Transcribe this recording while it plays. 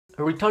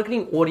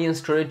Retargeting audience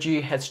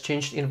strategy has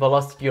changed in the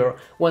last year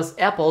once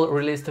Apple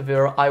released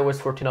their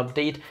iOS 14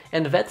 update,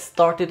 and that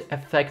started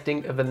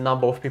affecting the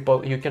number of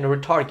people you can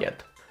retarget.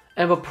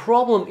 And the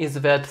problem is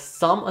that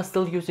some are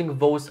still using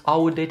those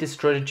outdated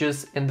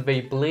strategies, and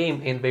they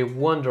blame and they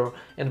wonder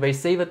and they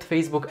say that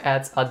Facebook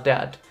ads are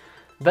dead.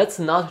 That's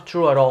not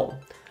true at all.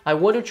 I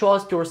want you to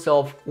ask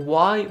yourself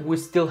why we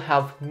still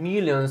have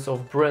millions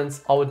of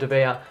brands out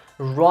there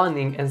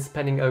running and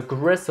spending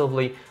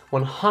aggressively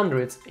on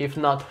hundreds, if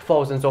not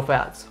thousands of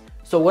ads.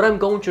 So what I'm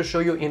going to show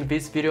you in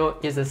this video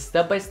is a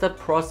step-by-step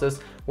process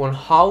on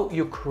how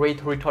you create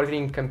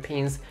retargeting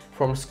campaigns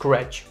from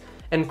scratch,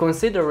 and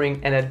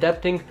considering and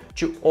adapting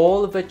to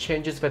all the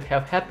changes that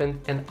have happened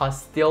and are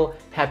still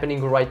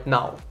happening right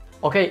now.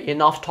 Okay,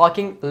 enough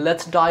talking,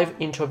 let's dive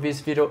into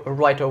this video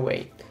right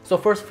away. So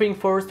first thing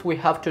first we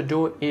have to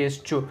do is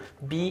to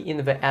be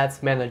in the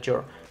ads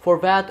manager. For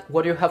that,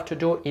 what you have to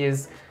do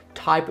is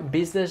type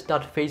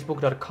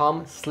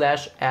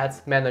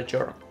business.facebook.com/ads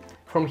manager.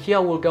 From here,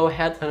 we'll go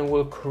ahead and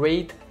we'll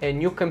create a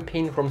new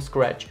campaign from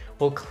scratch.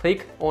 We'll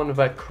click on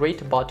the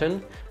create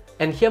button,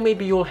 and here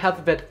maybe you'll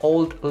have that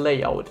old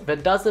layout.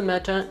 That doesn't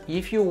matter.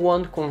 If you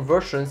want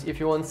conversions, if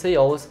you want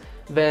sales,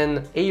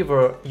 then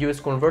either use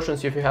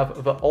conversions if you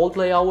have the old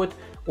layout,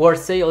 or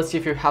sales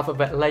if you have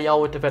the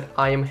layout that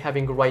I am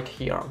having right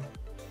here.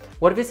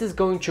 What this is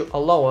going to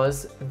allow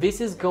us, this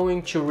is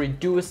going to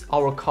reduce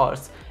our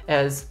costs,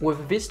 as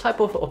with this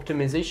type of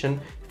optimization,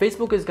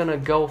 Facebook is gonna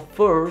go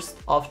first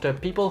after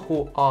people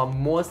who are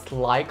most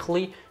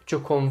likely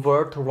to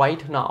convert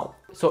right now.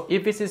 So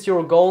if this is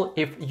your goal,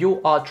 if you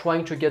are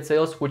trying to get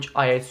sales, which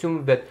I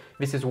assume that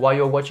this is why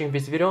you're watching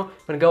this video,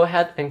 then go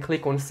ahead and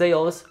click on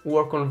sales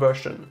or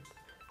conversion.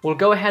 We'll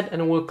go ahead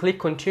and we'll click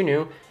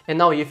continue. And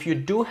now if you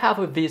do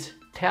have this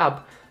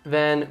tab,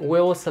 then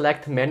we'll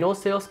select manual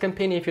sales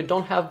campaign. If you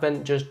don't have,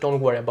 then just don't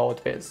worry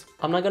about this.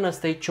 I'm not gonna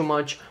stay too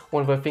much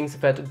on the things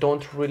that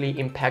don't really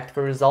impact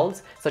the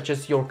results, such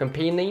as your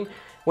campaign name.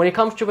 When it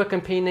comes to the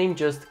campaign name,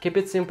 just keep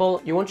it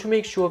simple. You want to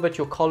make sure that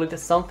you call it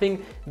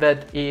something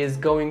that is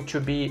going to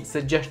be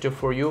suggestive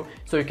for you,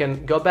 so you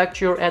can go back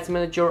to your ads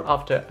manager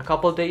after a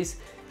couple of days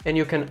and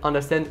you can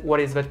understand what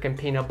is that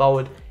campaign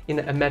about in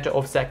a matter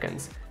of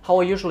seconds. How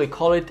I usually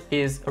call it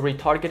is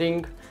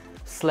retargeting /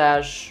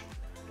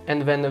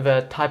 and then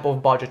the type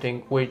of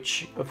budgeting,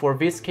 which for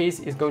this case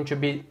is going to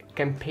be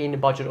campaign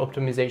budget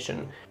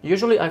optimization.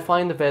 Usually I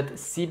find that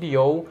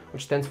CBO,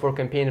 which stands for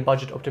campaign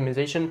budget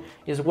optimization,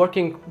 is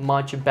working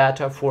much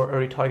better for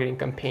retargeting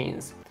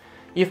campaigns.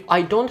 If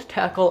I don't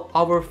tackle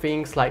other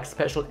things like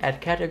special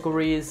ad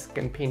categories,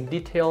 campaign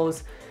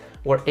details,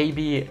 or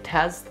A/B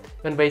tests,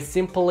 then they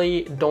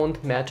simply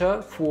don't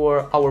matter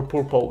for our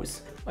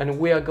purpose, and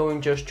we are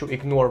going just to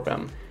ignore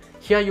them.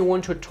 Here you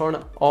want to turn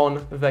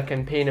on the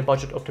campaign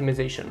budget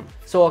optimization.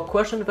 So a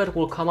question that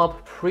will come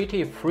up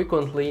pretty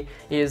frequently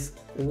is,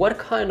 what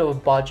kind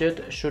of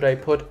budget should I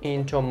put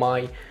into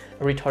my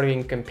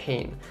retargeting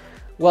campaign?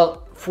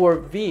 Well,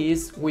 for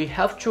these, we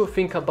have to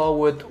think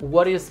about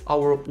what is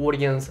our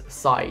audience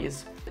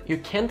size. You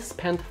can't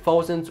spend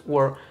thousands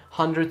or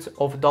hundreds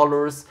of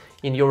dollars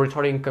in your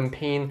retargeting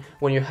campaign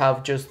when you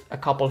have just a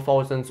couple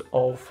thousands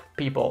of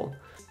people,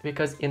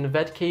 because in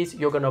that case,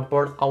 you're gonna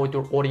burn out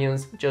your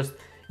audience just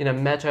in a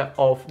matter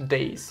of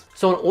days.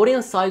 So an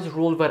audience size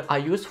rule that I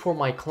use for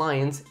my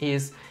clients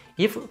is,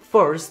 if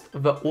first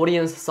the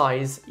audience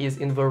size is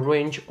in the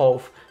range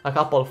of a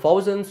couple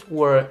thousands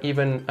or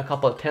even a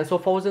couple tens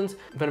of thousands,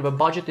 then the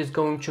budget is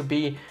going to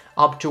be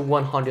up to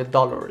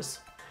 $100.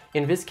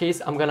 In this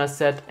case, I'm gonna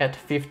set at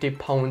 50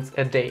 pounds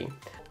a day.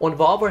 On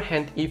the other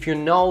hand, if you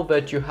know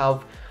that you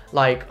have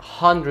like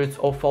hundreds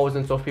of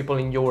thousands of people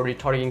in your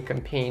retargeting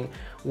campaign,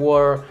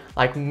 or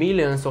like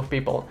millions of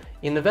people,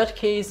 in that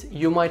case,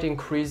 you might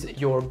increase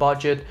your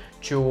budget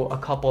to a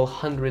couple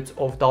hundreds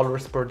of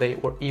dollars per day,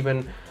 or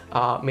even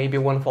maybe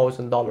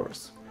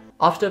 $1,000.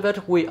 After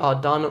that, we are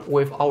done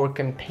with our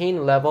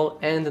campaign level,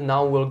 and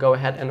now we'll go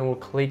ahead and we'll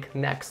click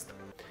next.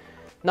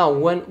 Now,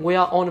 when we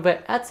are on the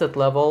ad set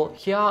level,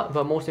 here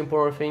the most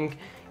important thing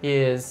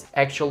is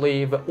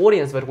actually the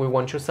audience that we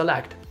want to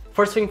select.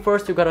 First thing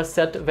first, you gotta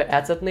set the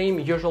ad set name.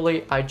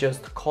 Usually I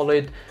just call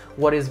it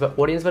what is the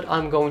audience that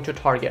I'm going to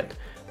target.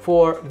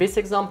 For this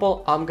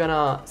example, I'm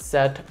gonna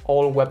set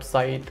all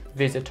website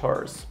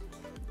visitors.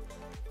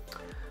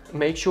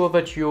 Make sure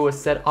that you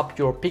set up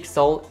your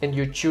pixel and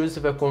you choose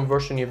the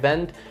conversion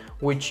event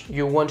which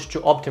you want to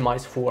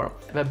optimize for.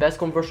 The best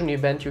conversion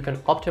event you can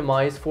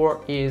optimize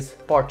for is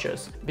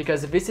purchase,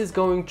 because this is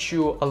going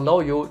to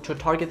allow you to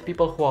target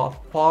people who are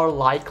far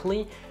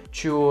likely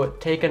to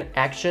take an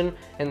action,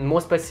 and more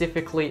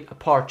specifically a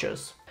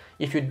purchase.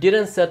 If you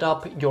didn't set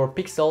up your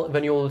pixel,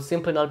 then you will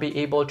simply not be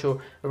able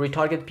to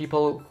retarget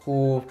people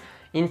who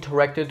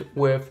interacted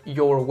with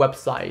your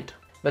website.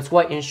 That's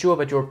why ensure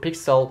that your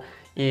pixel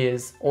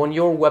is on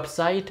your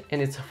website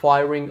and it's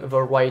firing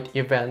the right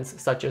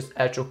events, such as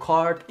add to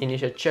cart,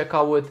 initiate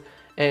checkout,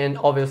 and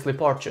obviously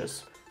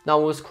purchase. Now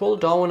we'll scroll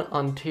down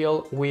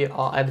until we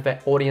are at the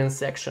audience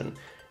section.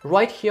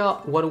 Right here,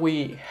 what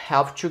we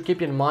have to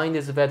keep in mind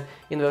is that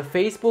in the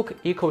Facebook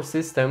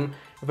ecosystem,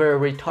 the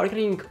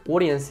retargeting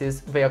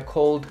audiences, they are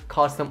called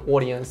custom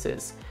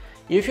audiences.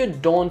 If you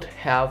don't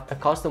have a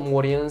custom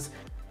audience,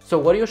 so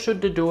what you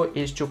should do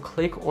is to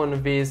click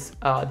on this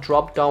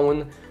drop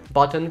down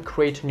button,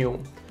 create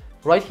new.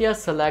 Right here,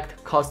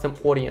 select custom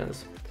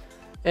audience.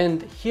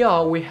 And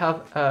here we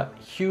have a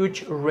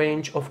huge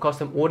range of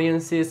custom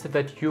audiences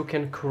that you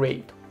can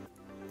create.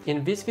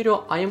 In this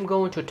video, I am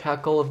going to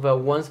tackle the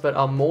ones that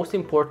are most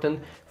important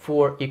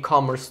for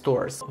e-commerce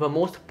stores. The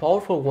most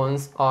powerful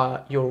ones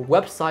are your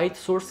website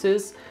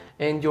sources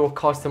and your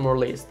customer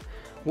list.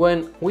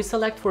 When we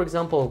select, for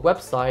example,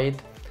 website,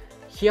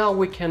 here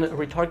we can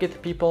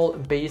retarget people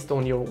based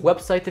on your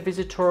website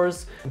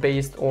visitors,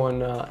 based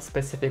on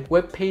specific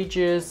web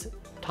pages,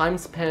 time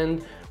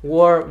spent,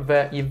 or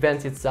the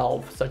event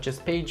itself, such as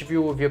page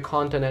view, view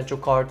content, add to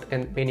cart,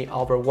 and many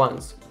other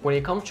ones. When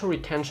it comes to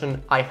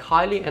retention, I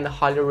highly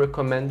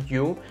recommend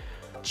you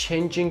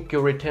changing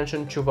your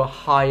retention to the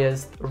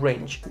highest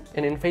range.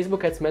 And in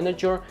Facebook Ads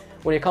Manager,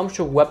 when it comes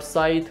to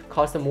website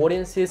custom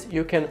audiences,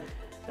 you can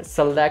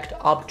select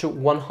up to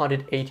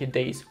 180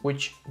 days,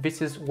 which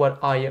this is what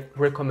I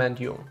recommend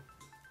you.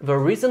 The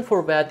reason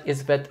for that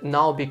is that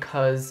now,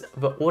 because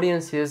the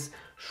audiences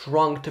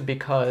shrunk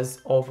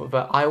because of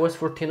the iOS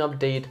 14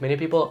 update, many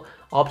people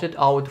opted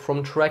out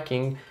from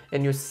tracking,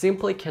 and you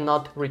simply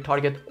cannot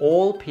retarget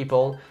all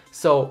people.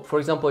 So for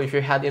example, if you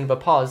had in the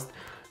past,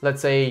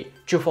 let's say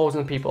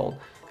 2,000 people,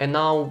 and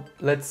now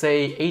let's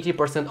say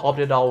 80%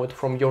 opted out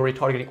from your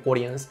retargeting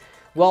audience,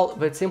 well,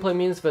 that simply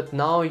means that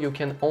now you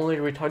can only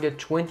retarget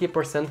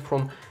 20%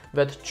 from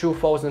that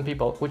 2,000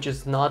 people, which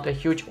is not a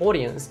huge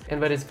audience,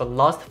 and that is the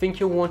last thing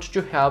you want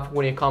to have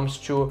when it comes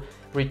to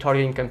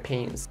retargeting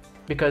campaigns.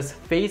 Because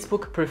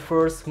Facebook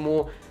prefers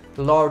more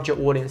larger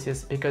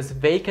audiences because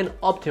they can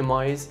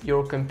optimize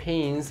your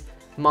campaigns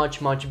much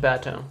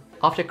better.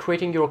 After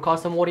creating your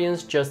custom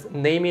audience, just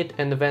name it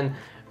and then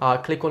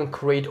click on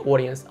create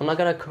audience. I'm not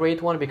gonna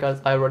create one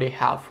because I already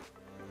have.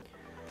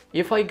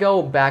 If I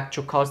go back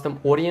to custom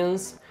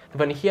audience,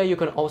 then here you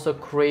can also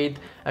create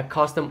a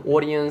custom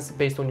audience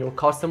based on your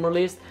customer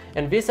list,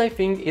 and this I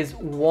think is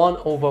one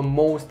of the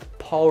most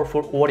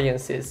powerful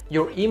audiences.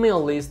 Your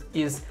email list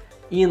is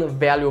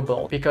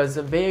invaluable because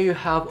there you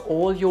have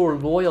all your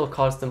loyal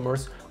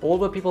customers, all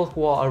the people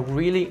who are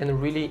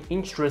really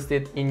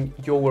interested in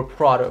your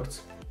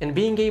products. And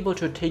being able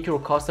to take your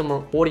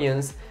customer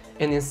audience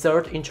and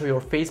insert into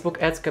your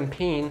Facebook ads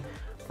campaign,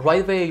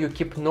 right there you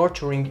keep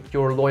nurturing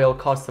your loyal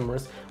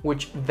customers,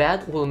 which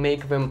that will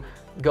make them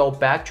go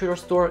back to your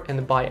store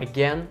and buy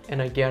again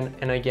and again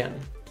and again.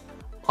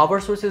 Other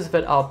sources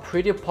that are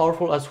pretty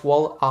powerful as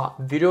well are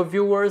video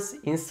viewers,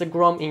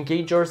 Instagram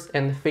engagers,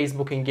 and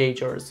Facebook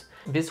engagers.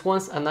 These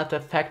ones are not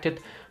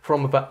affected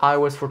from the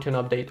iOS 14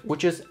 update,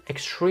 which is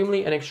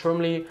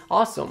extremely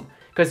awesome,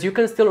 because you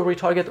can still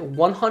retarget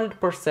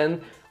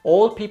 100%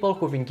 all people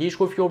who've engaged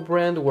with your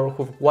brand or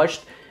who've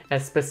watched a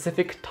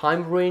specific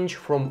time range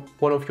from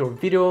one of your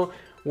video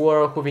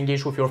or who've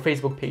engaged with your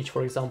Facebook page,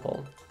 for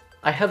example.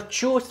 I have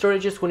two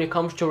strategies when it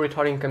comes to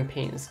retargeting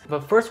campaigns. The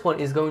first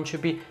one is going to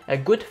be a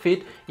good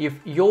fit if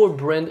your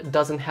brand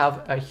doesn't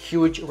have a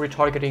huge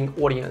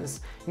retargeting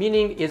audience.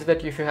 Meaning is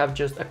that if you have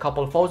just a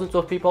couple thousands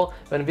of people,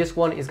 then this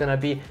one is gonna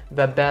be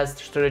the best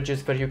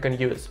strategies that you can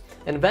use.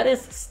 And that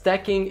is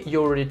stacking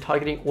your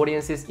retargeting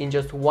audiences in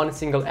just one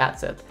single ad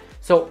set.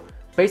 So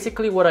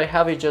basically what I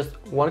have is just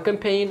one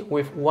campaign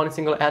with one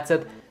single ad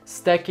set,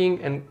 stacking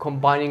and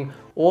combining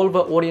all the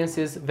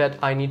audiences that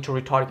I need to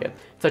retarget,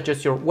 such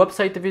as your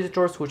website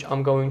visitors, which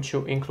I'm going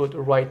to include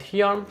right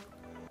here.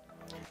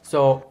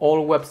 So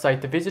all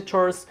website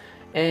visitors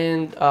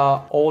and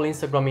all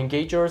Instagram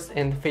engagers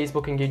and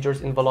Facebook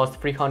engagers in the last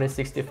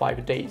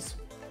 365 days.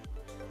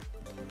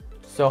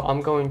 So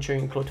I'm going to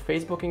include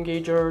Facebook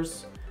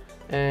engagers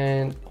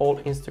and all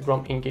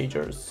Instagram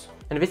engagers.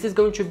 And this is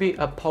going to be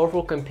a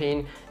powerful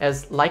campaign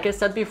as, like I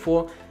said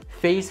before,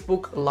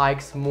 Facebook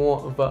likes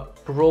more the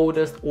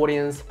broadest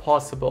audience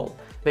possible.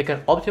 They can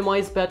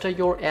optimize better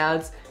your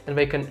ads and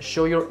they can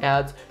show your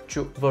ads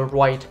to the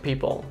right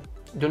people.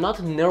 Do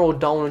not narrow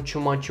down too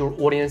much your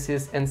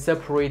audiences and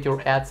separate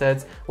your ad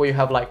sets where you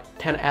have like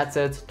 10 ad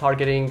sets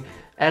targeting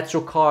add to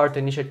cart,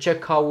 initial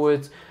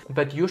checkout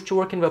that used to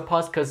work in the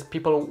past because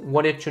people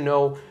wanted to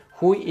know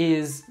who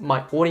is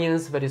my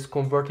audience that is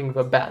converting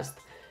the best.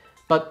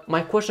 But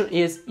my question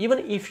is, even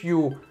if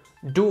you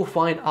do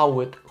find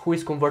out who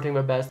is converting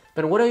the best,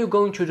 then what are you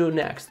going to do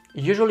next?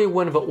 Usually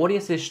when the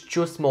audience is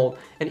too small,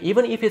 and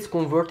even if it's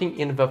converting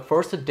in the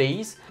first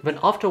days, then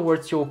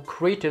afterwards your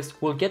creatives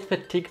will get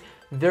fatigued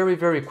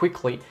very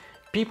quickly.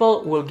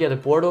 People will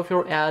get bored of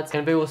your ads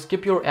and they will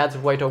skip your ads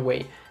right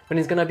away. Then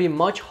it's gonna be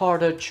much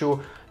harder to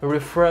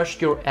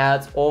refresh your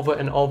ads over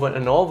and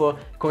over,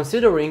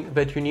 considering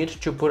that you need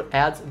to put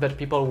ads that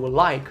people will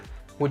like,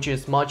 which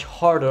is much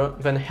harder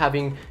than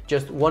having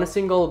just one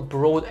single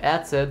broad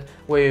ad set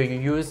where you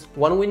use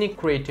one winning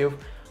creative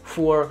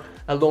for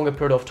a longer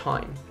period of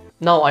time.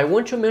 Now, I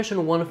want to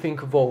mention one thing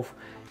though.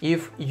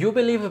 If you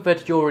believe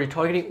that your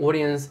retargeting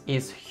audience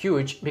is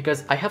huge,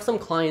 because I have some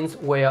clients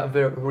where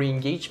the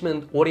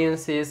re-engagement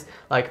audiences,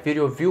 like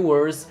video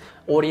viewers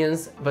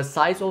audience, the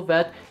size of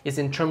that is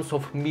in terms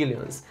of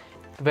millions,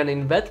 then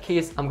in that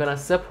case, I'm gonna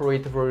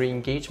separate the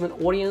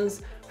re-engagement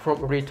audience from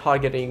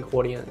retargeting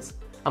audience.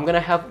 I'm gonna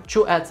have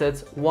two ad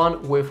sets,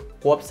 one with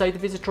website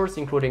visitors,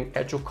 including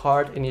add to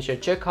cart,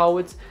 initiate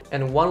checkouts,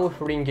 and one with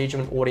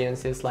re-engagement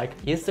audiences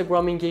like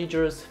Instagram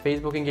engagers,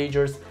 Facebook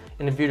engagers,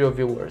 and video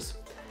viewers.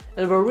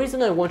 And the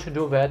reason I want to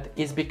do that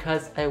is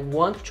because I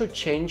want to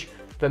change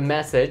the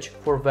message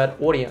for that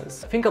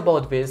audience. Think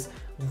about this,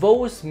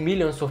 those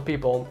millions of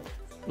people,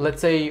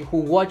 let's say, who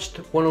watched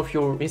one of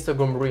your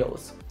Instagram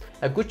reels,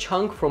 a good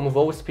chunk from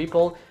those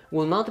people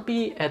will not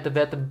be at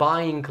that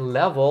buying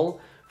level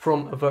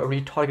from the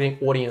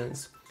retargeting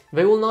audience.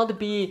 They will not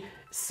be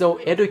so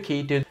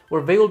educated,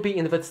 or they will be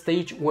in that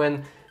stage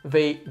when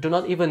they do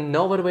not even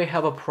know that they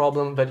have a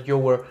problem that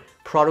your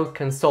product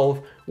can solve,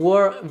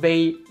 or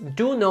they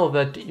do know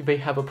that they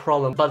have a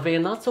problem, but they are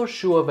not so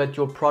sure that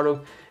your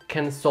product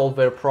can solve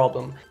their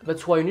problem.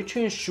 That's why you need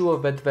to ensure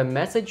that the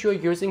message you're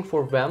using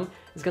for them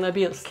is gonna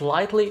be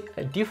slightly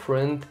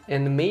different,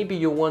 and maybe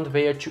you want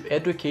there to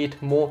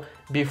educate more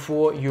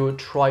before you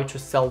try to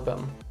sell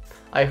them.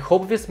 I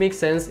hope this makes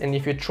sense, and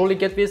if you truly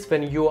get this,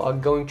 then you are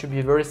going to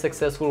be very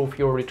successful with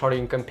your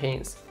retargeting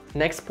campaigns.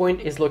 Next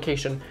point is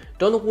location.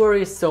 Don't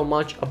worry so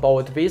much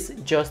about this,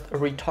 just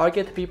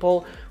retarget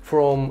people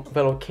from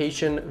the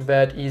location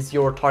that is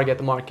your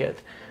target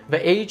market.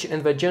 The age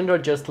and the gender,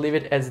 just leave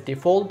it as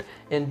default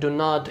and do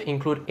not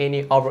include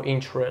any other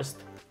interest.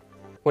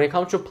 When it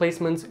comes to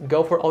placements,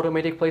 go for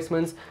automatic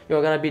placements.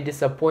 You're gonna be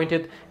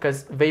disappointed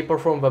because they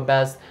perform the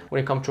best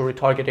when it comes to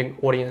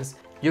retargeting audience.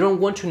 You don't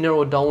want to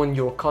narrow down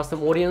your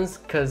custom audience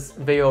because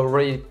they are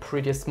already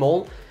pretty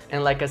small.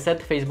 And like I said,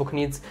 Facebook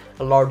needs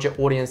larger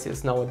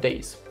audiences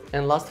nowadays.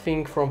 And last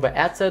thing from the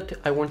ad set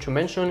I want to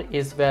mention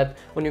is that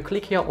when you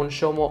click here on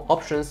show more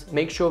options,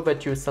 make sure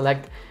that you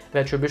select the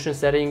attribution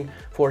setting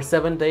for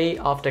 7-day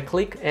after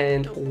click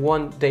and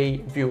 1-day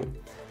view.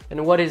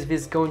 And what is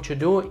this going to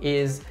do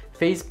is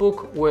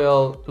Facebook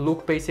will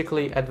look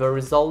basically at the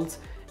results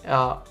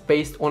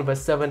based on the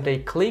 7-day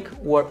click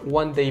or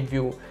 1-day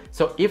view.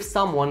 So if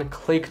someone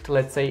clicked,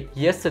 let's say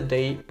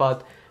yesterday,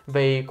 but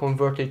they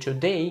converted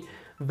today,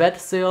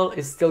 that sale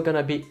is still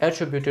gonna be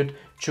attributed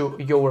to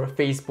your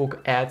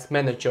Facebook Ads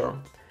Manager.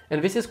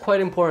 And this is quite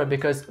important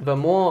because the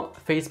more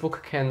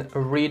Facebook can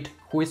read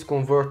who is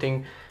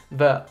converting,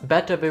 the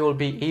better they will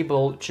be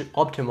able to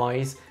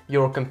optimize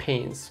your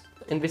campaigns.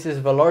 And this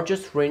is the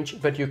largest range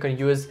that you can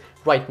use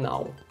right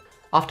now.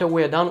 After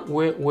we're done,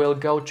 we will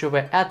go to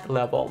the ad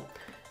level.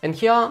 And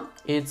here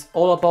it's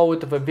all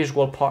about the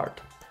visual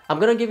part. I'm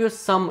gonna give you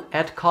some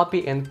ad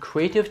copy and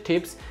creative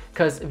tips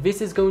because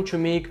this is going to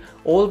make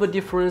all the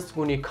difference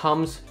when it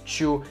comes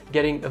to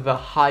getting the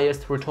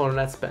highest return on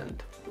ad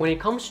spend. When it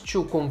comes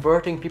to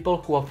converting people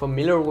who are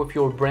familiar with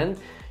your brand,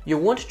 you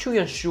want to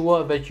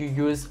ensure that you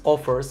use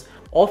offers.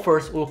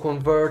 Offers will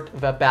convert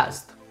the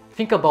best.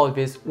 Think about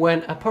this,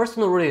 when a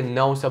person already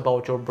knows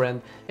about your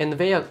brand and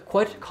they are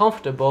quite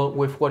comfortable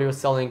with what you're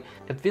selling,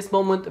 at this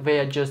moment they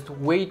are just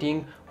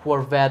waiting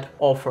for that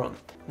offer.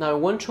 Now I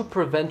want to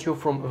prevent you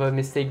from the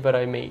mistake that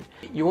I made.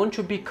 You want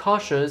to be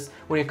cautious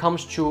when it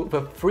comes to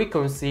the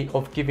frequency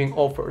of giving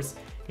offers.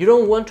 You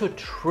don't want to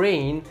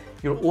train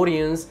your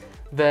audience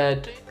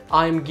that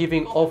I'm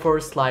giving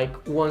offers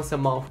like once a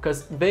month,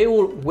 because they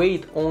will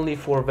wait only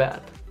for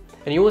that.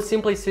 And you will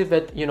simply see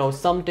that, you know,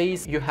 some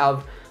days you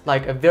have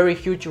like a very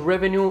huge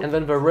revenue, and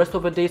then the rest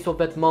of the days of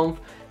that month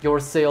your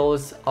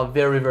sales are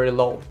very, very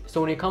low.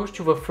 So when it comes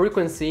to the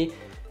frequency,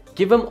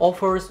 give them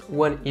offers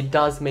when it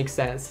does make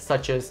sense,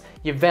 such as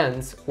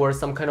events or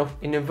some kind of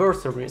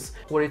anniversaries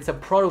where it's a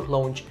product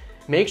launch.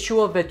 Make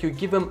sure that you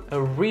give them a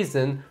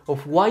reason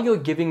of why you're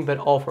giving that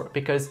offer,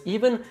 because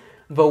even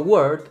the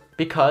word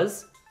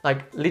because,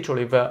 like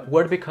literally the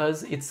word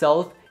because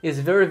itself, is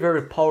very,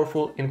 very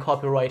powerful in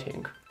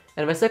copywriting.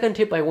 And the second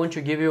tip I want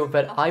to give you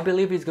that I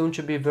believe is going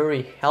to be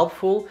very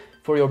helpful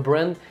for your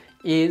brand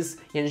is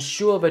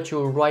ensure that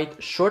you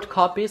write short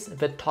copies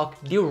that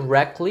talk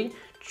directly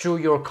to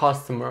your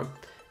customer.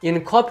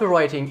 In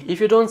copywriting, if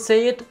you don't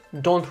say it,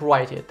 don't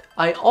write it.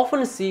 I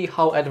often see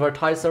how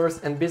advertisers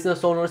and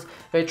business owners,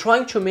 they're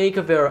trying to make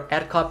their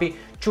ad copy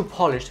too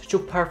polished, too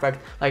perfect,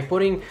 like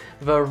putting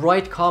the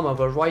right comma,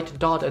 the right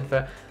dot at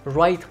the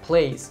right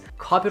place.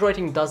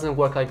 Copywriting doesn't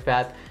work like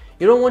that.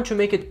 You don't want to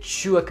make it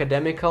too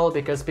academical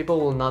because people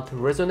will not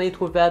resonate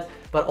with that,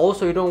 but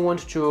also you don't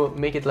want to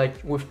make it like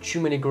with too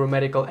many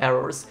grammatical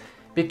errors,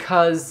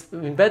 because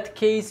in that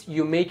case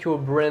you make your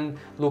brand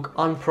look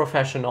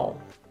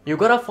unprofessional. You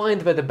gotta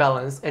find that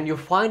balance, and you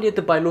find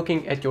it by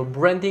looking at your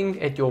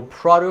branding, at your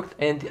product,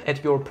 and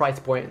at your price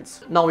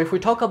points. Now, if we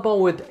talk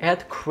about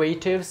ad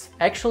creatives,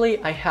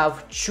 actually I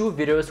have 2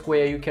 videos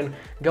where you can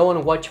go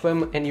and watch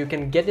them and you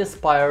can get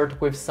inspired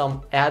with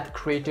some ad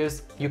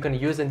creatives you can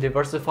use and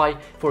diversify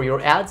for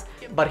your ads.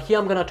 But here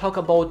I'm gonna talk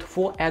about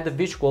 4 ad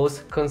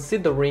visuals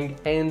considering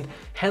and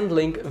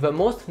handling the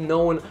most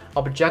known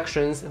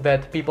objections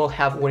that people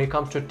have when it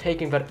comes to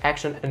taking that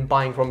action and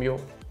buying from you.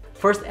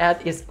 First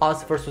ad is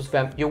us versus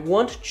them. You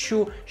want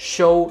to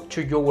show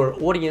to your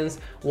audience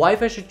why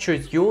they should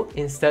choose you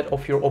instead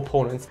of your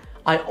opponents.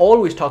 I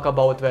always talk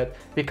about that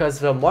because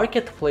the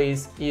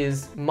marketplace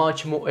is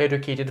much more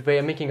educated. They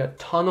are making a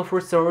ton of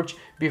research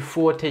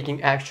before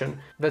taking action.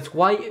 That's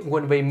why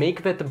when they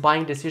make that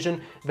buying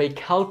decision, they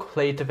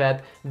calculate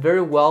that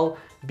very well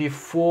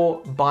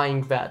before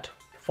buying that.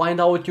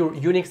 Find out your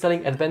unique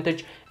selling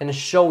advantage and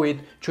show it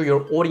to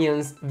your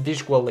audience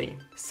visually.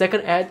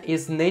 Second ad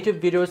is native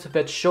videos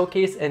that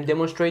showcase and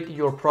demonstrate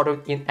your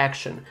product in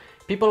action.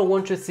 People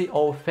want to see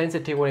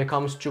authenticity when it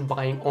comes to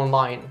buying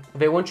online.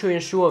 They want to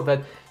ensure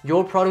that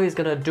your product is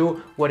gonna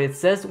do what it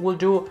says will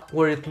do,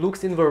 where it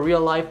looks in the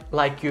real life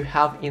like you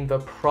have in the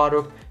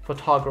product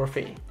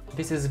photography.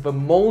 This is the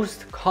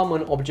most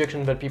common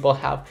objection that people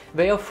have.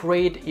 They're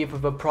afraid if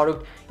the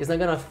product is not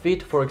gonna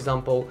fit, for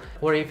example,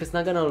 or if it's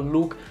not gonna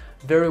look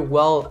very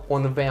well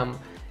on them.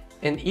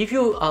 And if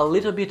you are a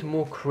little bit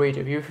more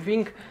creative, if you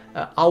think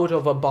out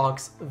of a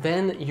box,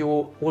 then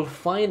you will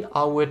find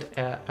out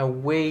a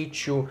way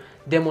to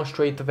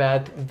demonstrate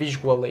that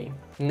visually.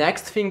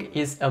 Next thing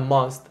is a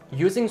must.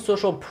 Using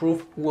social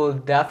proof will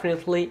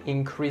definitely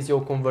increase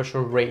your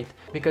conversion rate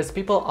because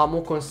people are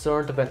more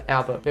concerned than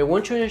ever. They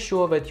want to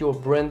ensure that your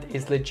brand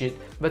is legit.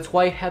 That's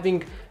why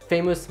having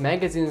famous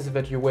magazines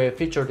that you were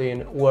featured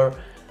in or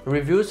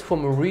reviews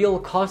from real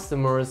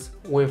customers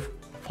with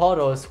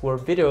photos or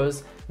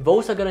videos,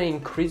 those are gonna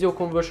increase your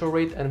conversion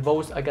rate and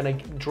those are gonna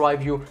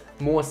drive you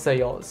more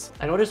sales.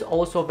 I noticed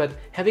also that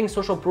having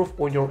social proof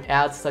on your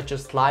ads such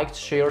as likes,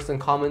 shares and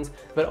comments,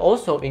 that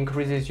also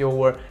increases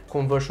your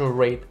conversion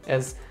rate,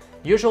 as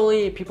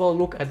usually people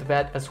look at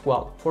that as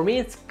well. For me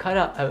it's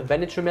kinda a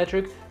vanity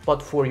metric,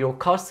 but for your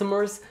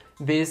customers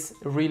this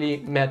really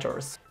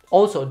matters.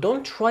 Also,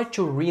 don't try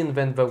to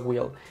reinvent the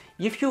wheel.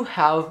 If you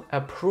have a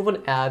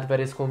proven ad that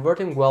is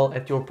converting well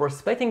at your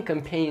prospecting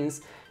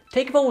campaigns,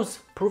 take those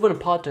proven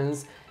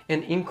patterns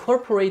and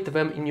incorporate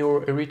them in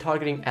your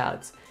retargeting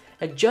ads,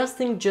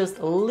 adjusting just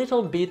a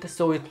little bit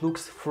so it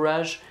looks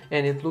fresh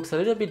and it looks a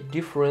little bit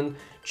different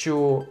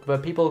to the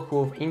people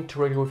who've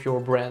interacted with your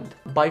brand.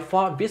 By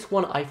far, this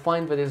one I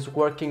find that is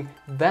working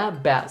the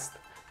best.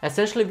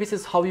 Essentially, this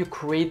is how you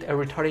create a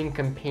retargeting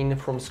campaign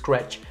from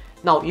scratch.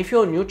 Now, if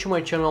you're new to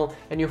my channel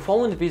and you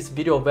found this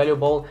video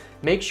valuable,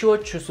 make sure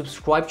to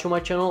subscribe to my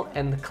channel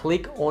and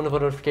click on the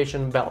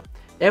notification bell.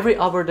 Every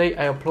other day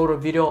I upload a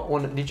video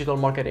on digital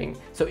marketing.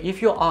 So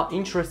if you are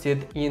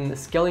interested in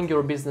scaling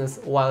your business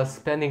while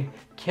spending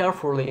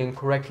carefully and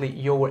correctly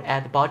your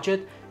ad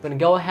budget, then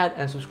go ahead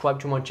and subscribe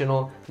to my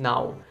channel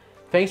now.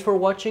 Thanks for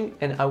watching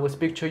and I will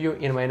speak to you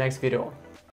in my next video.